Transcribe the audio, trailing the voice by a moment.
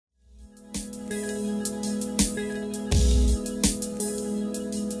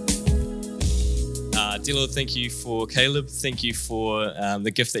Dear Lord, thank you for Caleb. Thank you for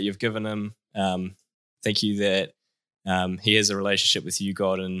the gift that you've given him. Thank you that he has a relationship with you,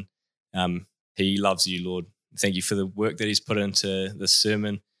 God, and he loves you, Lord. Thank you for the work that he's put into this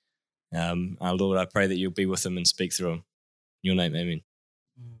sermon. Lord, I pray that you'll be with him and speak through him. In your name, amen.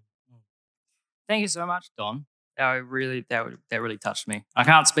 Thank you so much, Don. That really touched me. I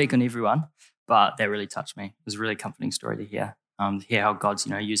can't speak on everyone, but that really touched me. It was a really comforting story to hear how God's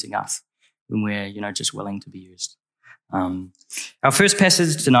using us when we're just willing to be used. Our first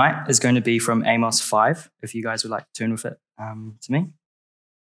passage tonight is going to be from Amos 5. If you guys would like to turn with it to me,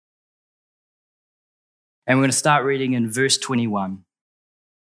 and we're going to start reading in verse 21.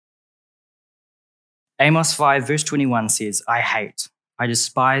 Amos 5, verse 21 says, I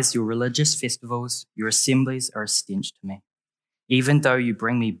despise your religious festivals. Your assemblies are a stench to me. Even though you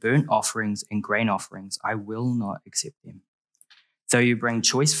bring me burnt offerings and grain offerings, I will not accept them. Though you bring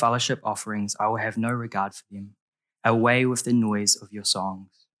choice fellowship offerings, I will have no regard for them. Away with the noise of your songs.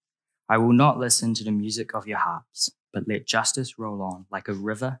 I will not listen to the music of your harps, but let justice roll on like a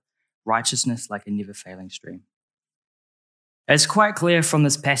river, righteousness like a never-failing stream. It's quite clear from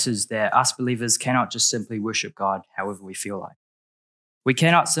this passage that us believers cannot just simply worship God however we feel like. We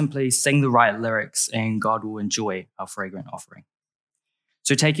cannot simply sing the right lyrics and God will enjoy our fragrant offering.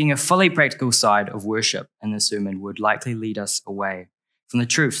 So taking a fully practical side of worship in this sermon would likely lead us away from the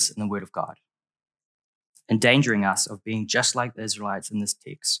truths in the Word of God, endangering us of being just like the Israelites in this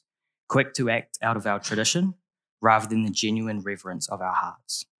text, quick to act out of our tradition rather than the genuine reverence of our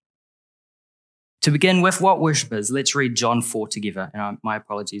hearts. To begin with what worship is, let's read John 4 together, and my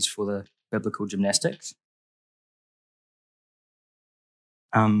apologies for the biblical gymnastics.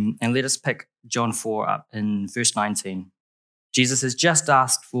 And let us pick John 4 up in verse 19. Jesus has just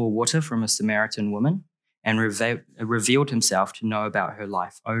asked for water from a Samaritan woman and revealed himself to know about her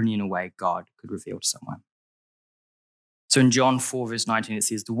life only in a way God could reveal to someone. So in John 4, verse 19, it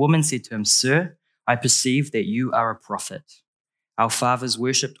says, the woman said to him, Sir, I perceive that you are a prophet. Our fathers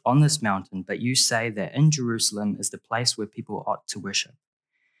worshipped on this mountain, but you say that in Jerusalem is the place where people ought to worship.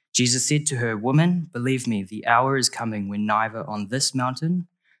 Jesus said to her, Woman, believe me, the hour is coming when neither on this mountain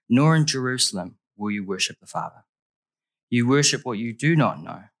nor in Jerusalem will you worship the Father. You worship what you do not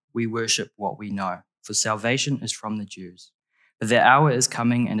know. We worship what we know, for salvation is from the Jews. But the hour is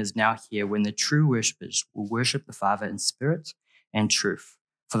coming and is now here when the true worshippers will worship the Father in spirit and truth,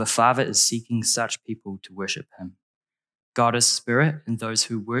 for the Father is seeking such people to worship him. God is spirit, and those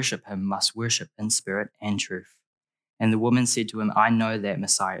who worship him must worship in spirit and truth. And the woman said to him, I know that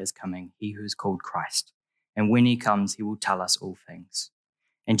Messiah is coming, he who is called Christ. And when he comes, he will tell us all things.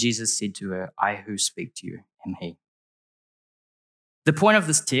 And Jesus said to her, I who speak to you am he. The point of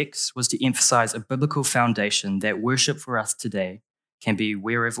this text was to emphasize a biblical foundation that worship for us today can be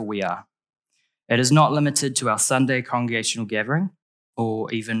wherever we are. It is not limited to our Sunday congregational gathering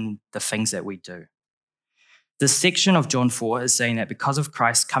or even the things that we do. This section of John 4 is saying that because of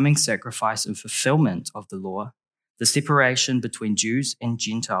Christ's coming sacrifice and fulfillment of the law, the separation between Jews and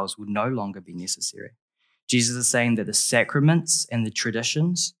Gentiles would no longer be necessary. Jesus is saying that the sacraments and the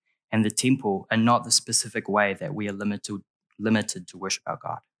traditions and the temple are not the specific way that we are limited to worship our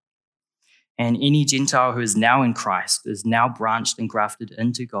God. And any Gentile who is now in Christ is now branched and grafted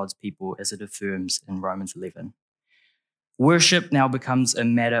into God's people, as it affirms in Romans 11. Worship now becomes a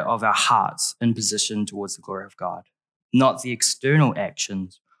matter of our hearts in position towards the glory of God, not the external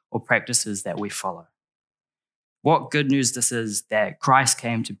actions or practices that we follow. What good news this is that Christ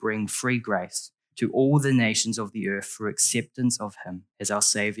came to bring free grace to all the nations of the earth through acceptance of him as our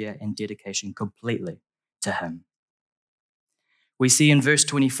Savior and dedication completely to him. We see in verse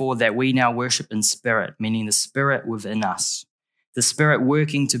 24 that we now worship in spirit, meaning the Spirit within us, the Spirit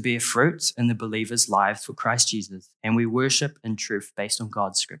working to bear fruit in the believer's lives for Christ Jesus, and we worship in truth based on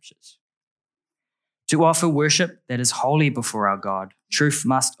God's scriptures. To offer worship that is holy before our God, truth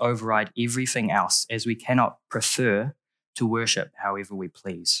must override everything else, as we cannot prefer to worship however we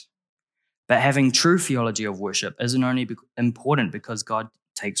please. But having true theology of worship isn't only important because God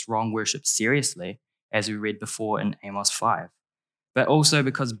takes wrong worship seriously, as we read before in Amos 5, but also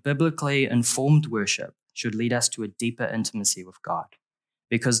because biblically informed worship should lead us to a deeper intimacy with God,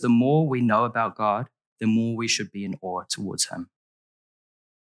 because the more we know about God, the more we should be in awe towards him.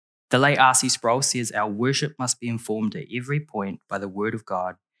 The late R.C. Sproul says our worship must be informed at every point by the word of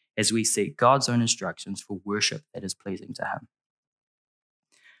God as we seek God's own instructions for worship that is pleasing to him.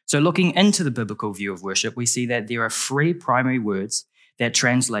 So looking into the biblical view of worship, we see that there are three primary words that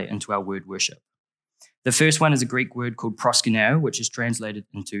translate into our word worship. The first one is a Greek word called proskuneo, which is translated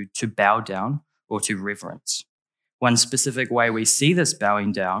into to bow down or to reverence. One specific way we see this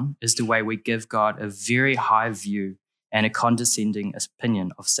bowing down is the way we give God a very high view and a condescending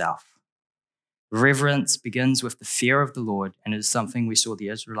opinion of self. Reverence begins with the fear of the Lord, and it is something we saw the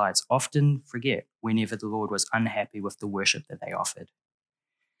Israelites often forget whenever the Lord was unhappy with the worship that they offered.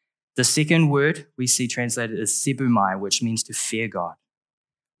 The second word we see translated as sebumai, which means to fear God.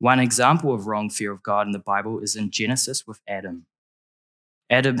 One example of wrong fear of God in the Bible is in Genesis with Adam.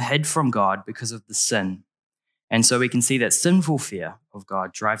 Adam hid from God because of the sin, and so we can see that sinful fear of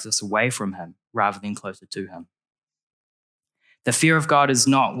God drives us away from him rather than closer to him. The fear of God is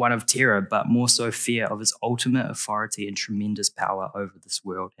not one of terror, but more so fear of his ultimate authority and tremendous power over this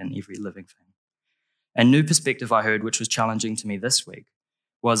world and every living thing. A new perspective I heard, which was challenging to me this week,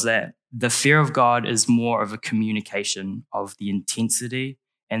 was that the fear of God is more of a communication of the intensity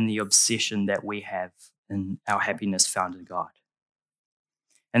and the obsession that we have in our happiness found in God.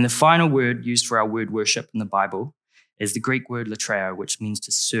 And the final word used for our word worship in the Bible is the Greek word latreo, which means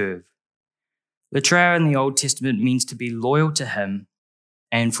to serve. Latreo in the Old Testament means to be loyal to him,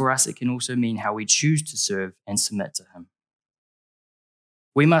 and for us it can also mean how we choose to serve and submit to him.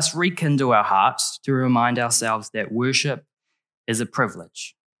 We must rekindle our hearts to remind ourselves that worship is a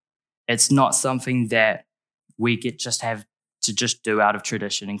privilege. It's not something that we have to just do out of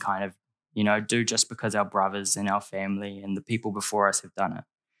tradition and kind of, do just because our brothers and our family and the people before us have done it.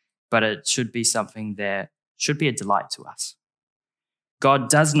 But it should be something that should be a delight to us. God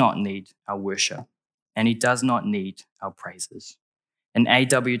does not need our worship, and he does not need our praises. In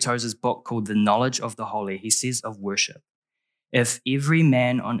A.W. Tozer's book called The Knowledge of the Holy, he says of worship, "If every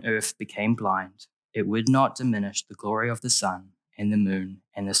man on earth became blind, it would not diminish the glory of the sun and the moon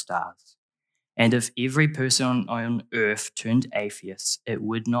and the stars. And if every person on earth turned atheist, it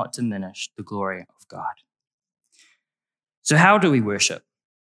would not diminish the glory of God." So how do we worship?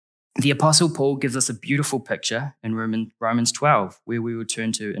 The Apostle Paul gives us a beautiful picture in Romans 12, where we will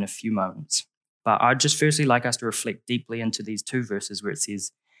turn to in a few moments. But I'd just firstly like us to reflect deeply into these two verses where it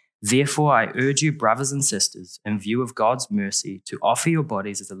says, "Therefore I urge you, brothers and sisters, in view of God's mercy, to offer your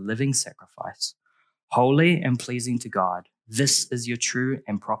bodies as a living sacrifice, holy and pleasing to God. This is your true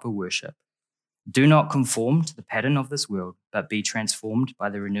and proper worship. Do not conform to the pattern of this world, but be transformed by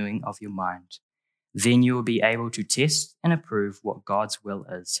the renewing of your mind. Then you will be able to test and approve what God's will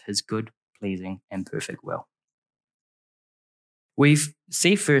is, his good, pleasing, and perfect will." We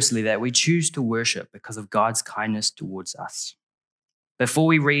see firstly that we choose to worship because of God's kindness towards us. Before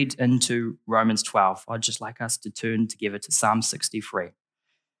we read into Romans 12, I'd just like us to turn together to Psalm 63.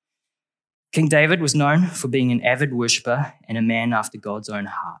 King David was known for being an avid worshiper and a man after God's own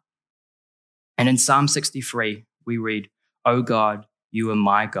heart. And in Psalm 63, we read, "O God, you are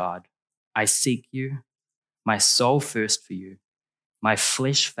my God. I seek you, my soul thirsts for you, my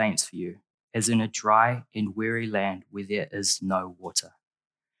flesh faints for you, as in a dry and weary land where there is no water.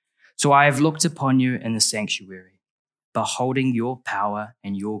 So I have looked upon you in the sanctuary, beholding your power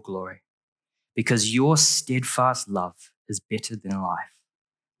and your glory. Because your steadfast love is better than life,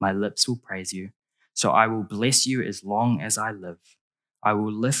 my lips will praise you. So I will bless you as long as I live. I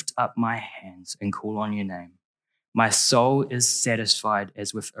will lift up my hands and call on your name. My soul is satisfied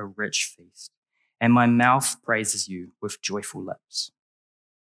as with a rich feast, and my mouth praises you with joyful lips."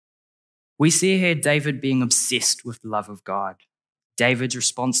 We see here David being obsessed with the love of God. David's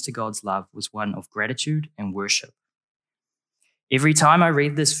response to God's love was one of gratitude and worship. Every time I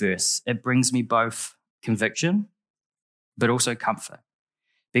read this verse, it brings me both conviction, but also comfort,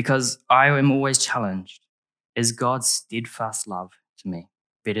 because I am always challenged. Is God's steadfast love to me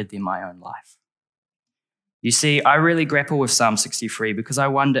better than my own life? You see, I really grapple with Psalm 63 because I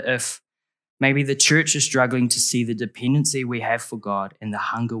wonder if maybe the church is struggling to see the dependency we have for God and the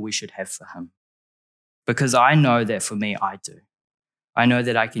hunger we should have for him. Because I know that for me, I do. I know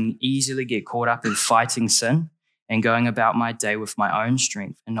that I can easily get caught up in fighting sin and going about my day with my own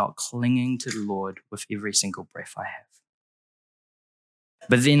strength and not clinging to the Lord with every single breath I have.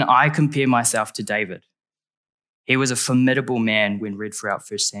 But then I compare myself to David. He was a formidable man when read throughout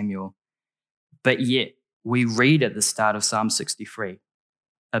 1 Samuel, but yet we read at the start of Psalm 63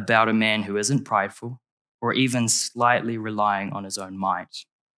 about a man who isn't prideful or even slightly relying on his own might.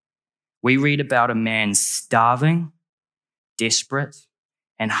 We read about a man starving, desperate,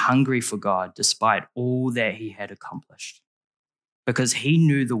 and hungry for God despite all that he had accomplished, because he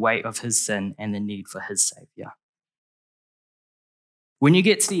knew the weight of his sin and the need for his Savior. When you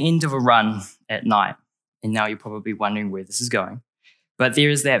get to the end of a run at night, and now you're probably wondering where this is going, but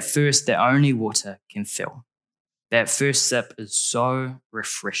there is that thirst that only water can fill. That first sip is so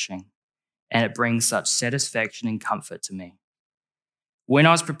refreshing, and it brings such satisfaction and comfort to me. When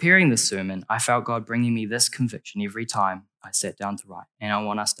I was preparing this sermon, I felt God bringing me this conviction every time I sat down to write. And I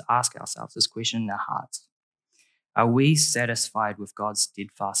want us to ask ourselves this question in our hearts. Are we satisfied with God's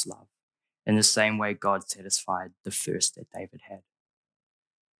steadfast love in the same way God satisfied the thirst that David had?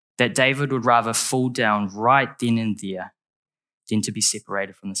 That David would rather fall down right then and there than to be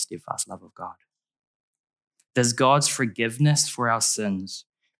separated from the steadfast love of God. Does God's forgiveness for our sins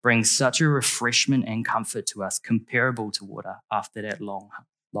bring such a refreshment and comfort to us comparable to water after that long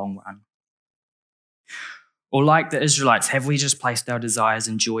run? Or like the Israelites, have we just placed our desires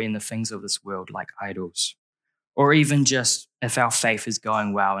and joy in the things of this world like idols? Or even just if our faith is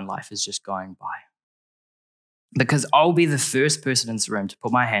going well and life is just going by? Because I'll be the first person in this room to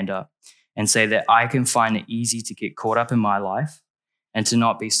put my hand up and say that I can find it easy to get caught up in my life and to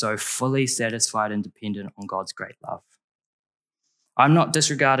not be so fully satisfied and dependent on God's great love. I'm not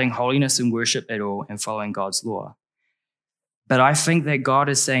disregarding holiness and worship at all and following God's law. But I think that God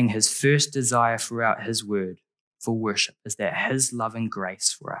is saying his first desire throughout his word for worship is that his love and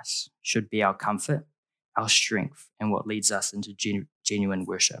grace for us should be our comfort, our strength, and what leads us into genuine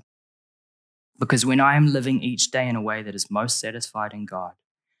worship. Because when I am living each day in a way that is most satisfied in God,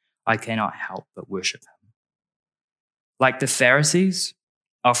 I cannot help but worship him. Like the Pharisees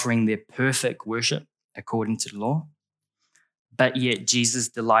offering their perfect worship according to the law, but yet Jesus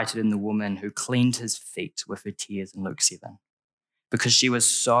delighted in the woman who cleaned his feet with her tears in Luke 7, because she was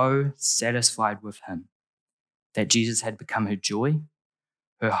so satisfied with him that Jesus had become her joy,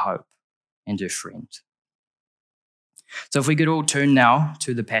 her hope, and her friend. So if we could all turn now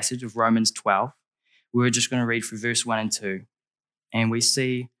to the passage of Romans 12, we're just going to read through verse 1 and 2. And we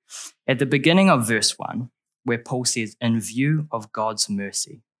see at the beginning of verse 1, where Paul says, in view of God's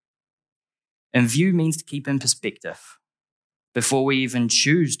mercy. In view means to keep in perspective. Before we even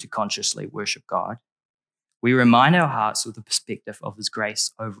choose to consciously worship God, we remind our hearts of the perspective of his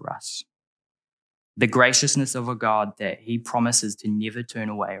grace over us. The graciousness of a God that he promises to never turn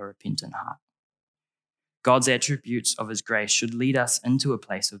away a repentant heart. God's attributes of his grace should lead us into a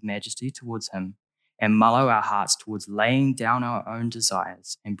place of majesty towards him and mellow our hearts towards laying down our own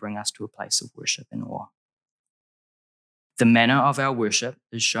desires and bring us to a place of worship and awe. The manner of our worship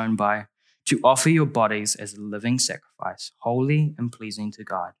is shown by to offer your bodies as a living sacrifice, holy and pleasing to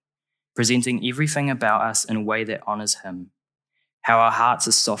God, presenting everything about us in a way that honors him, how our hearts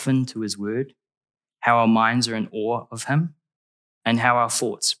are softened to his word, how our minds are in awe of him, and how our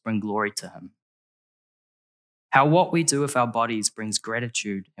thoughts bring glory to him. How what we do with our bodies brings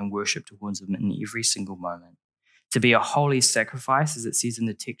gratitude and worship towards him in every single moment. To be a holy sacrifice, as it says in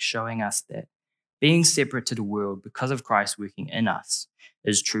the text, showing us that being separate to the world because of Christ working in us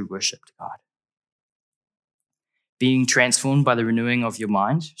is true worship to God. Being transformed by the renewing of your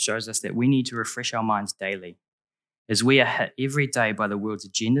mind shows us that we need to refresh our minds daily, as we are hit every day by the world's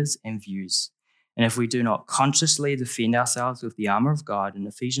agendas and views. And if we do not consciously defend ourselves with the armor of God in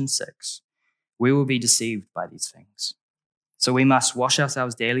Ephesians 6, we will be deceived by these things. So we must wash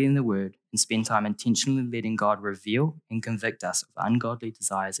ourselves daily in the word and spend time intentionally letting God reveal and convict us of ungodly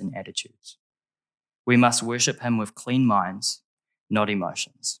desires and attitudes. We must worship him with clean minds, not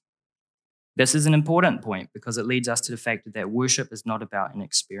emotions. This is an important point because it leads us to the fact that worship is not about an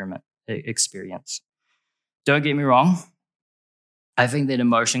experience. Don't get me wrong. I think that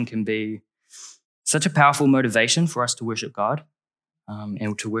emotion can be such a powerful motivation for us to worship God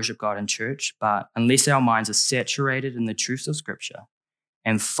and to worship God in church. But unless our minds are saturated in the truths of Scripture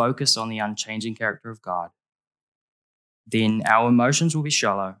and focus on the unchanging character of God, then our emotions will be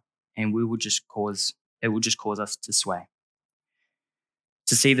shallow and it will just cause us to sway.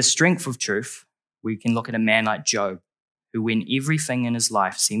 To see the strength of truth, we can look at a man like Job, who when everything in his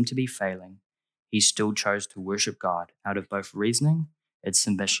life seemed to be failing, he still chose to worship God out of both reasoning and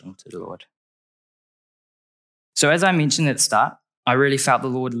submission to the Lord. So as I mentioned at the start, I really felt the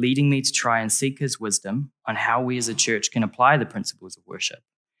Lord leading me to try and seek his wisdom on how we as a church can apply the principles of worship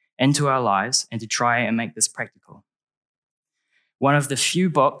into our lives and to try and make this practical. One of the few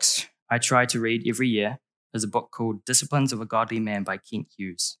books I try to read every year is a book called Disciplines of a Godly Man by Kent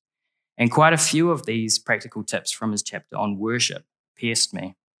Hughes. And quite a few of these practical tips from his chapter on worship pierced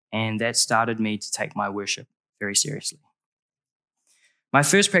me, and that started me to take my worship very seriously. My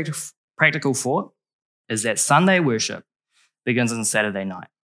first practical thought is that Sunday worship begins on Saturday night.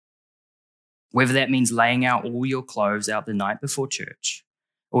 Whether that means laying out all your clothes out the night before church,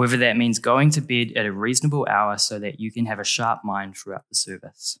 or whether that means going to bed at a reasonable hour so that you can have a sharp mind throughout the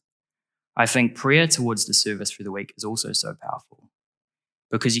service. I think prayer towards the service through the week is also so powerful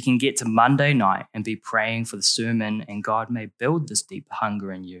because you can get to Monday night and be praying for the sermon, and God may build this deep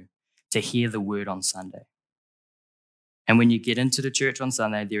hunger in you to hear the word on Sunday. And when you get into the church on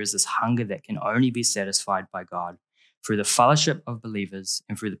Sunday, there is this hunger that can only be satisfied by God through the fellowship of believers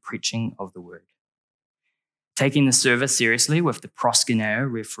and through the preaching of the word. Taking the service seriously with the proskuneo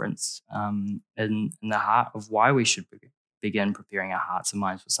reference in the heart of why we should begin preparing our hearts and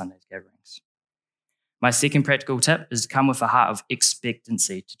minds for Sunday's gatherings. My second practical tip is to come with a heart of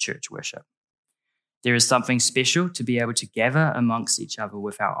expectancy to church worship. There is something special to be able to gather amongst each other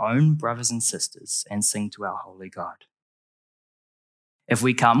with our own brothers and sisters and sing to our holy God. If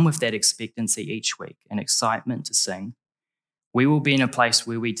we come with that expectancy each week and excitement to sing, we will be in a place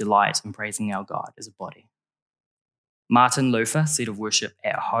where we delight in praising our God as a body. Martin Luther said of worship,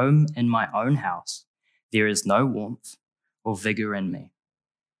 "At home in my own house, there is no warmth or vigor in me.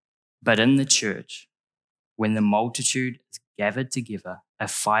 But in the church, when the multitude is gathered together, a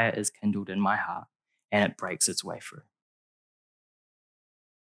fire is kindled in my heart and it breaks its way through."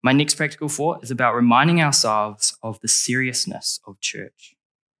 My next practical thought is about reminding ourselves of the seriousness of church.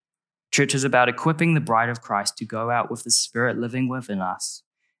 Church is about equipping the bride of Christ to go out with the Spirit living within us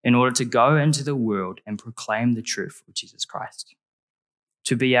in order to go into the world and proclaim the truth of Jesus Christ.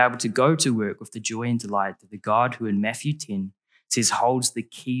 To be able to go to work with the joy and delight that the God who in Matthew 10 says holds the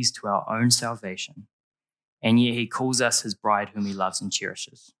keys to our own salvation, and yet he calls us his bride whom he loves and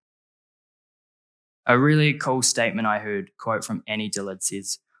cherishes. A really cool statement I heard, quote from Annie Dillard,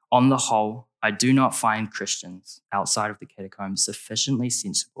 says, "On the whole, I do not find Christians outside of the catacombs sufficiently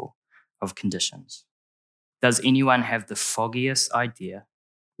sensible of conditions. Does anyone have the foggiest idea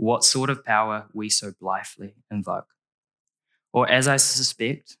what sort of power we so blithely invoke? Or as I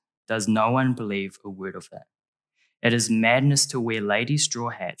suspect, does no one believe a word of it? It is madness to wear ladies' straw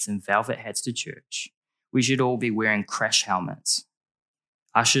hats and velvet hats to church. We should all be wearing crash helmets.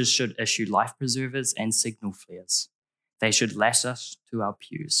 Ushers should issue life preservers and signal flares. They should lash us to our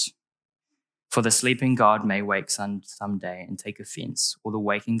pews. For the sleeping God may wake some day and take offense, or the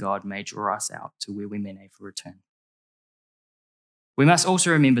waking God may draw us out to where we may never return." We must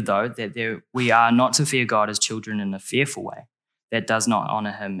also remember, though, that we are not to fear God as children in a fearful way that does not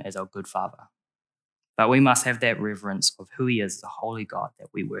honor him as our good Father. But we must have that reverence of who he is, the holy God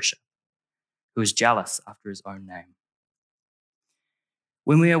that we worship, who is jealous after his own name.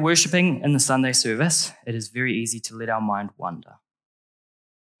 When we are worshipping in the Sunday service, it is very easy to let our mind wander.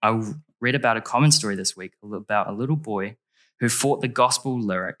 I read about a common story this week about a little boy who thought the gospel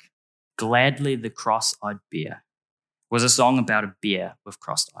lyric, "Gladly the cross I'd bear," was a song about a bear with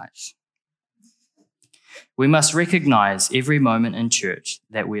crossed eyes. We must recognize every moment in church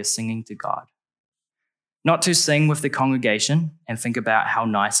that we are singing to God. Not to sing with the congregation and think about how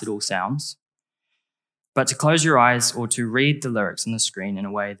nice it all sounds, but to close your eyes or to read the lyrics on the screen in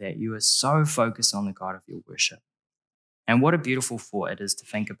a way that you are so focused on the God of your worship. And what a beautiful thought it is to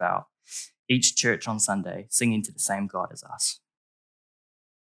think about each church on Sunday singing to the same God as us.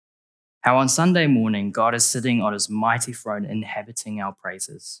 How on Sunday morning, God is sitting on his mighty throne inhabiting our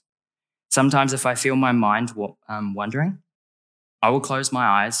praises. Sometimes if I feel my mind wandering, I will close my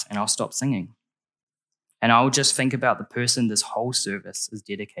eyes and I'll stop singing. And I will just think about the person this whole service is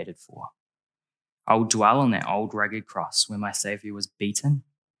dedicated for. I will dwell on that old rugged cross where my Savior was beaten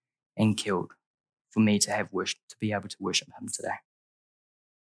and killed for me to be able to worship him today.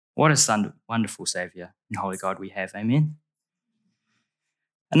 What a wonderful Savior and holy God we have. Amen.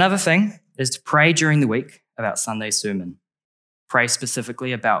 Another thing is to pray during the week about Sunday's sermon. Pray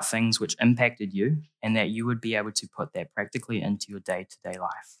specifically about things which impacted you and that you would be able to put that practically into your day-to-day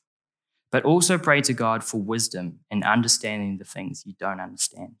life. But also pray to God for wisdom in understanding the things you don't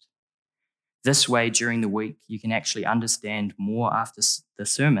understand. This way, during the week, you can actually understand more after the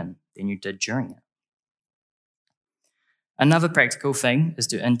sermon than you did during it. Another practical thing is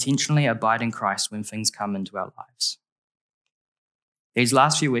to intentionally abide in Christ when things come into our lives. These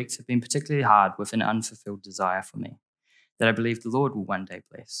last few weeks have been particularly hard with an unfulfilled desire for me that I believe the Lord will one day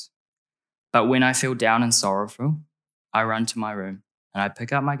bless. But when I feel down and sorrowful, I run to my room and I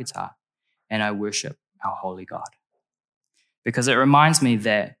pick up my guitar and I worship our holy God. Because it reminds me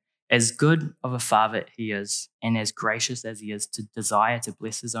that as good of a father he is and as gracious as he is to desire to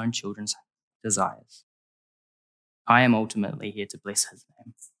bless his own children's desires, I am ultimately here to bless his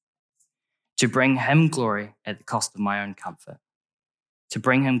name, to bring him glory at the cost of my own comfort, to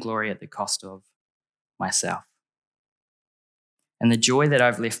bring him glory at the cost of myself. And the joy that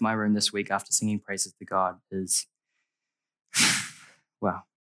I've left my room this week after singing praises to God is, well,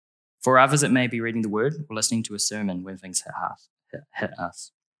 for others it may be reading the word or listening to a sermon when things hit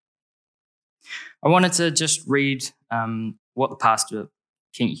us. I wanted to just read what the pastor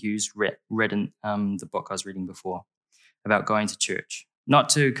Kent Hughes read in the book I was reading before about going to church. Not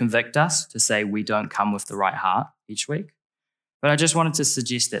to convict us, to say we don't come with the right heart, each week. But I just wanted to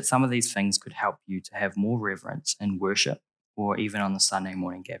suggest that some of these things could help you to have more reverence in worship or even on the Sunday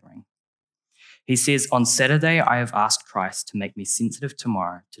morning gathering. He says, on Saturday, I have asked Christ to make me sensitive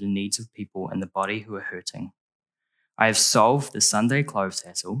tomorrow to the needs of people in the body who are hurting. I have solved the Sunday clothes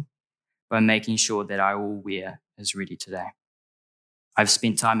hassle by making sure that I will wear is ready today. I've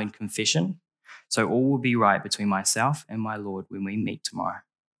spent time in confession, so all will be right between myself and my Lord when we meet tomorrow.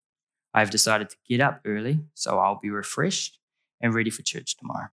 I've decided to get up early, so I'll be refreshed and ready for church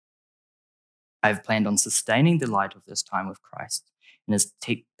tomorrow. I've planned on sustaining the light of this time with Christ and his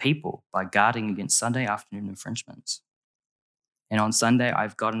people by guarding against Sunday afternoon infringements. And on Sunday,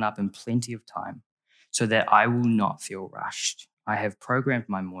 I've gotten up in plenty of time so that I will not feel rushed. I have programmed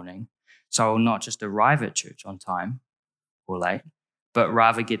my morning so I will not just arrive at church on time or late, but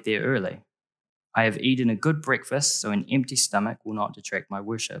rather get there early. I have eaten a good breakfast so an empty stomach will not detract my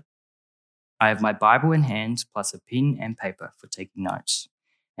worship. I have my Bible in hand plus a pen and paper for taking notes,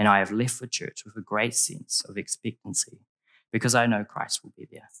 and I have left for church with a great sense of expectancy because I know Christ will be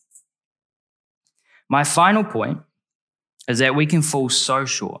there. My final point is that we can fall so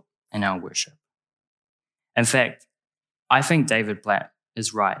short in our worship. In fact, I think David Platt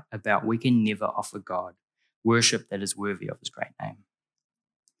is right about we can never offer God worship that is worthy of his great name.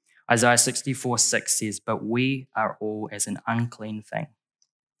 Isaiah 64:6 says, but we are all as an unclean thing,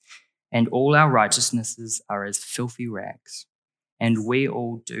 and all our righteousnesses are as filthy rags, and we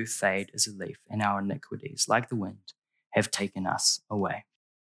all do fade as a leaf, and our iniquities, like the wind, have taken us away.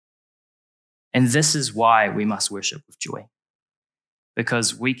 And this is why we must worship with joy,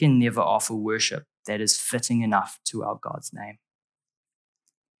 because we can never offer worship that is fitting enough to our God's name.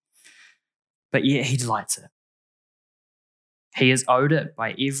 But yet he delights it. He is owed it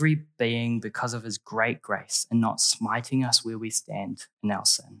by every being because of his great grace and not smiting us where we stand in our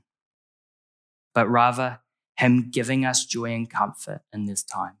sin, but rather him giving us joy and comfort in these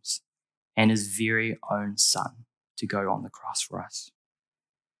times and his very own Son to go on the cross for us.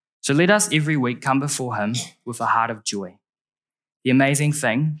 So let us every week come before him with a heart of joy. The amazing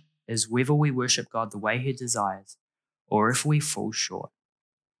thing is whether we worship God the way he desires or if we fall short.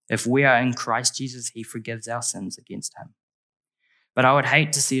 If we are in Christ Jesus, he forgives our sins against him. But I would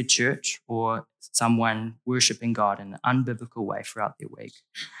hate to see a church or someone worshiping God in an unbiblical way throughout their week,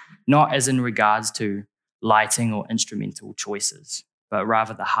 not as in regards to lighting or instrumental choices, but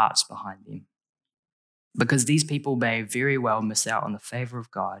rather the hearts behind them. Because these people may very well miss out on the favor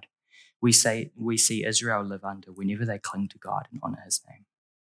of God we see Israel live under whenever they cling to God and honor his name.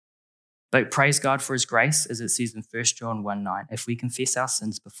 But praise God for his grace, as it says in 1 John 1:9, if we confess our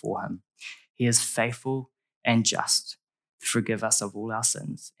sins before him, he is faithful and just to forgive us of all our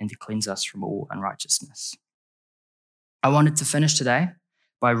sins and to cleanse us from all unrighteousness. I wanted to finish today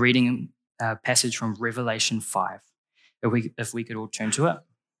by reading a passage from Revelation 5, if we could all turn to it,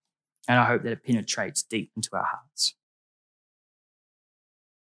 and I hope that it penetrates deep into our hearts.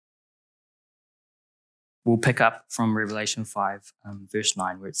 We'll pick up from Revelation 5, verse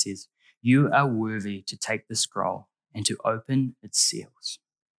 9, where it says, you are worthy to take the scroll and to open its seals,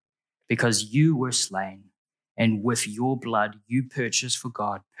 because you were slain, and with your blood you purchased for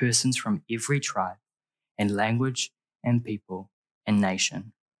God persons from every tribe and language and people and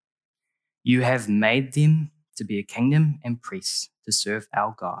nation. You have made them to be a kingdom and priests to serve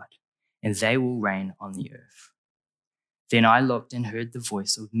our God, and they will reign on the earth. Then I looked and heard the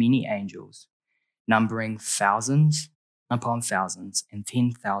voice of many angels, numbering thousands upon thousands and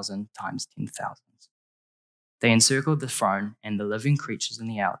 10,000 times 10,000. They encircled the throne and the living creatures and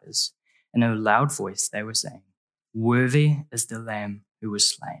the elders. In a loud voice they were saying, worthy is the Lamb who was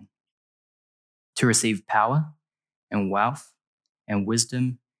slain to receive power and wealth and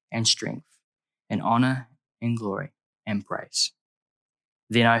wisdom and strength and honor and glory and praise.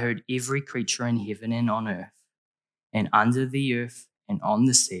 Then I heard every creature in heaven and on earth and under the earth and on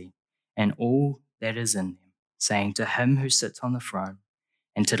the sea and all that is in them, saying, to him who sits on the throne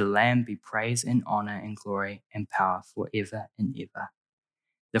and to the Lamb be praise and honor and glory and power forever and ever.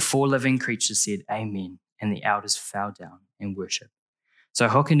 The four living creatures said, Amen, and the elders fell down and worshiped. So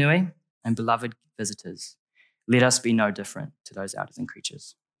Hokanui and beloved visitors, let us be no different to those elders and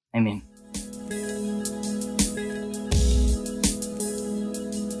creatures. Amen.